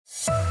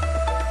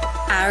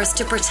Ours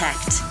to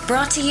Protect.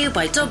 Brought to you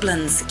by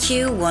Dublin's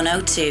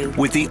Q102.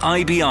 With the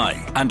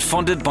IBI and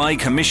funded by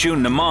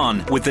Commission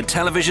Naman with the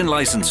television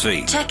licence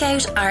fee. Check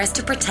out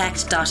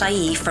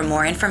ourstoprotect.ie for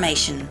more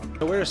information.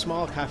 So we're a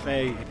small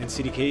cafe in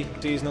City Key,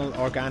 seasonal,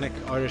 organic,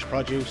 Irish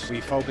produce.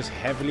 We focus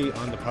heavily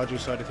on the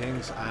produce side of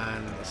things,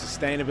 and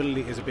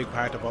sustainability is a big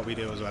part of what we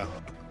do as well.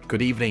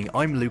 Good evening,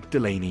 I'm Luke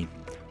Delaney.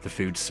 The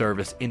food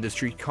service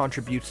industry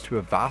contributes to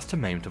a vast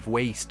amount of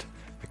waste.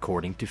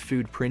 According to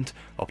Foodprint,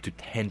 up to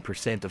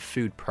 10% of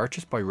food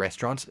purchased by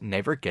restaurants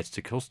never gets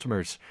to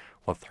customers,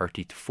 while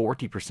 30 to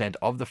 40%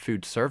 of the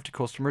food served to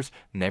customers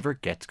never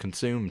gets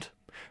consumed.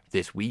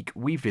 This week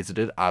we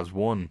visited As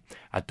One,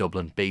 a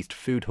Dublin-based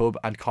food hub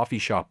and coffee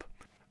shop.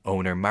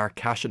 Owner Mark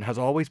Cashin has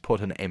always put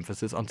an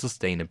emphasis on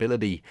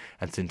sustainability,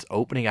 and since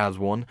opening As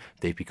One,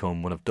 they've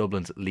become one of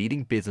Dublin's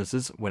leading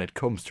businesses when it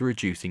comes to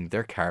reducing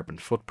their carbon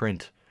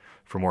footprint.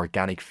 From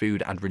organic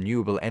food and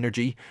renewable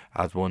energy,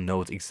 As One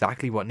knows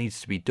exactly what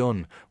needs to be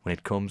done when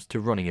it comes to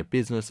running a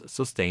business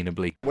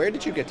sustainably. Where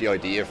did you get the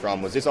idea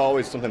from? Was this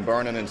always something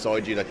burning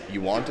inside you that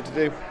you wanted to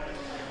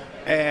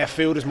do?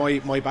 Food is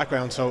my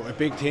background, so a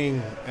big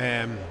thing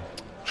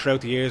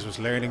throughout the years was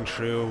learning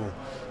through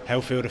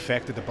how food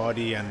affected the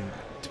body. And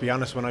to be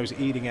honest, when I was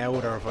eating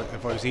out, or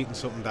if I was eating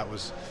something that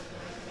was,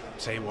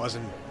 say,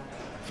 wasn't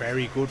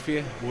very good for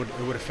you,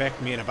 it would affect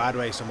me in a bad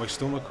way. So my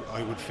stomach,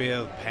 I would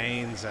feel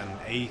pains and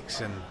aches,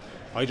 and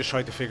I just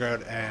tried to figure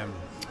out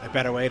a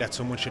better way that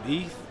someone should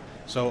eat.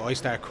 So I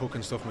started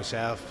cooking stuff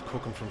myself,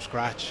 cooking from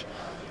scratch,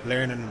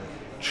 learning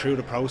through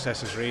the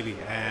processes really,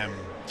 and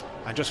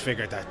just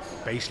figured that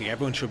basically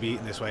everyone should be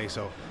eating this way.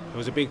 So it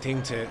was a big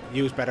thing to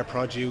use better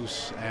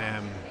produce,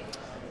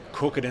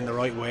 cook it in the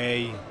right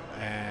way,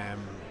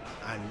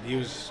 and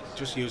use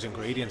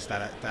ingredients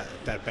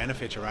that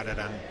benefit you rather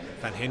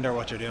than hinder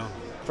what you're doing.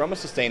 From a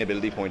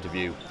sustainability point of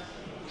view,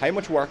 how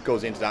much work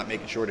goes into that,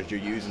 making sure that you're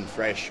using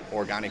fresh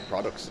organic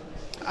products?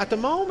 At the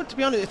moment, to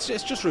be honest,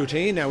 it's just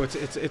routine now.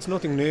 It's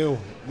nothing new.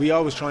 We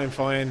always try and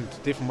find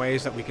different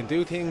ways that we can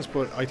do things,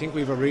 but I think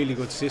we have a really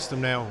good system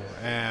now,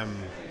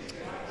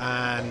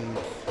 and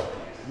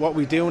what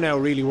we do now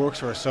really works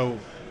for us. So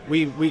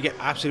we get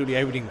absolutely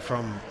everything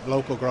from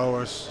local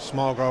growers,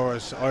 small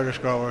growers, Irish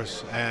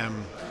growers,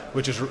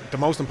 which is the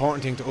most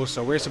important thing to us.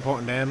 So we're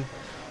supporting them.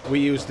 We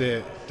use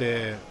the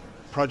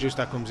produce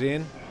that comes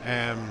in,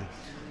 and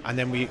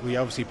then we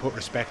obviously put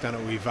respect on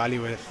it, we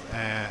value it,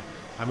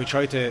 and we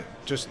try to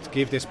just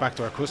give this back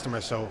to our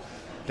customers so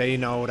they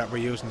know that we're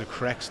using the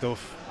correct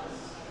stuff,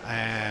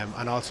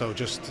 and also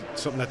just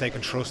something that they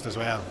can trust as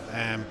well.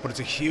 But it's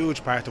a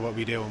huge part of what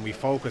we do, and we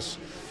focus,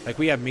 like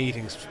we have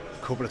meetings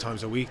a couple of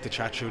times a week to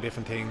chat through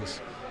different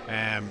things,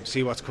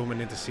 see what's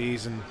coming into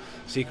season,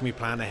 see can we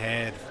plan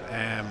ahead,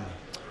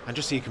 and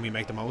just see can we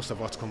make the most of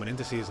what's coming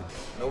into season.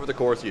 Over the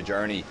course of your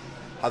journey,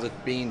 has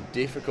it been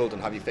difficult,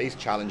 and have you faced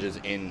challenges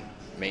in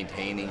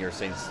maintaining your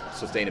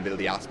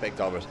sustainability aspect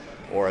of it,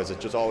 or has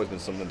it just always been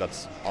something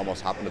that's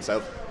almost happened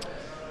itself?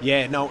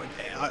 Yeah, no,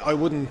 I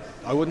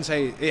wouldn't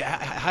say it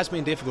has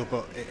been difficult,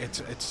 but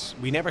it's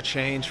we never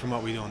changed from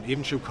what we done,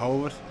 even through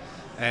COVID,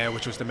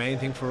 which was the main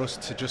thing for us,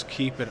 to just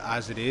keep it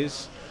as it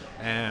is,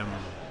 and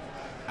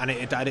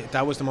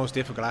that was the most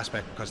difficult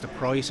aspect, because the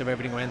price of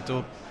everything went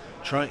up.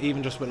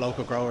 Even just with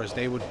local growers,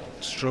 they would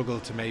struggle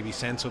to maybe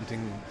send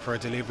something for a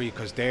delivery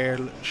because they're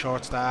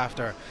short-staffed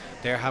or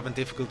they're having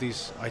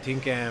difficulties. I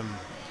think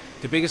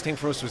the biggest thing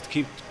for us was to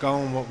keep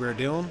going what we're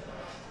doing,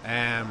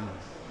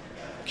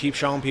 keep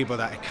showing people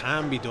that it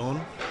can be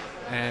done,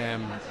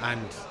 and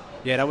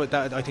yeah,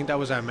 I think that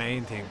was our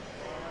main thing.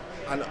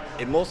 And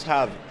it must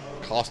have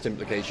cost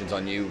implications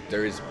on you.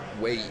 There is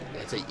way,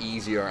 let's say,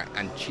 easier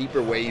and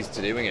cheaper ways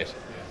to doing it.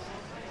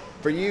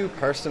 For you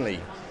personally,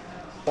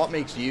 what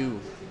makes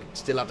you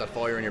still have that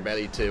fire in your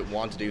belly to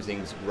want to do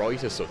things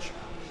right as such?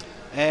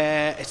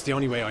 It's the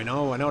only way I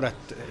know. I know that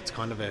it's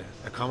kind of a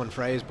common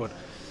phrase, but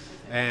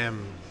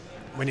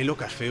when you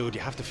look at food, you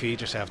have to feed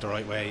yourself the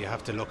right way. You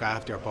have to look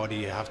after your body.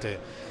 You have to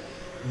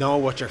know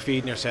what you're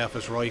feeding yourself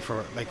is right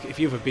for. Like if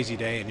you have a busy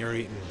day and you're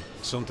eating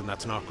something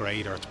that's not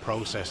great or it's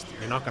processed,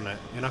 you're not gonna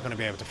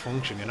be able to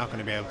function. You're not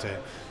gonna be able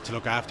to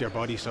look after your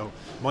body. So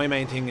my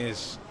main thing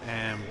is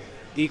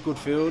eat good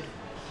food,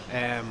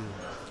 and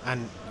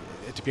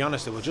to be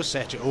honest, it will just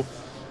set you up.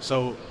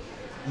 So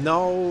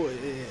no,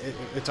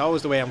 it's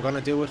always the way I'm going to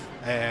do it.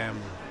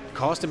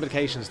 Cost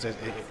implications,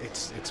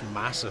 it's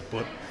massive,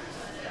 but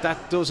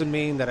that doesn't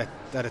mean that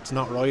it's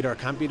not right or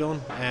can't be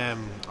done,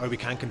 or we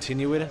can't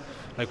continue with it.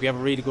 Like we have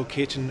a really good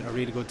kitchen, a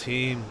really good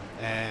team.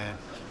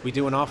 We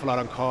do an awful lot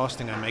on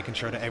costing and making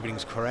sure that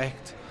everything's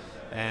correct.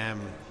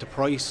 The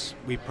price,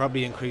 we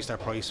probably increased our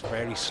price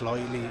very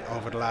slightly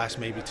over the last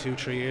maybe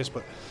 2-3 years,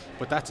 but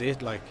that's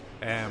it. Like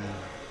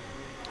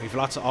we've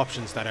lots of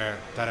options that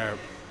are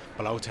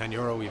below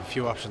 €10. We have a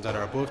few options that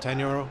are above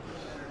 €10.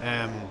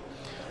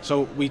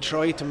 So we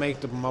try to make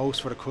the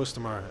most for the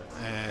customer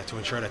to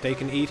ensure that they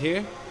can eat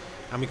here,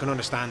 and we can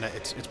understand that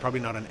it's probably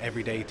not an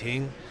everyday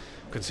thing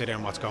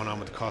considering what's going on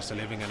with the cost of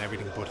living and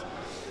everything, but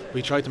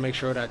we try to make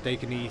sure that they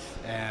can eat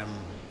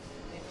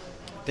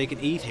they can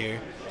eat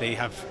here. They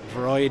have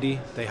variety,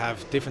 they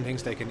have different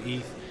things they can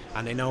eat,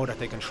 and they know that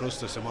they can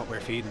trust us in what we're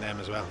feeding them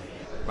as well.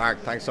 Mark,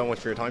 thanks so much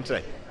for your time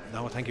today.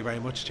 No, thank you very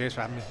much. Cheers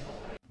for having me.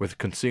 With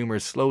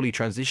consumers slowly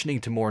transitioning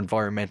to more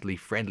environmentally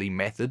friendly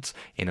methods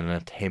in an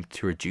attempt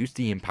to reduce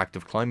the impact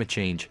of climate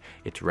change,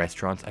 it's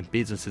restaurants and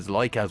businesses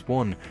like As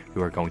One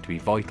who are going to be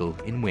vital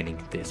in winning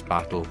this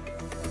battle.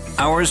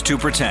 Hours to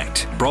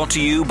Protect, brought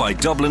to you by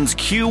Dublin's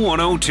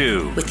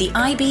Q102. With the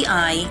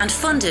IBI and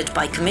funded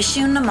by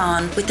Comisiún na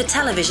Meán with the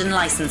television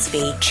licence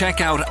fee.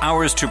 Check out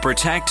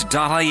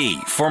hourstoprotect.ie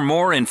for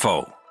more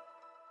info.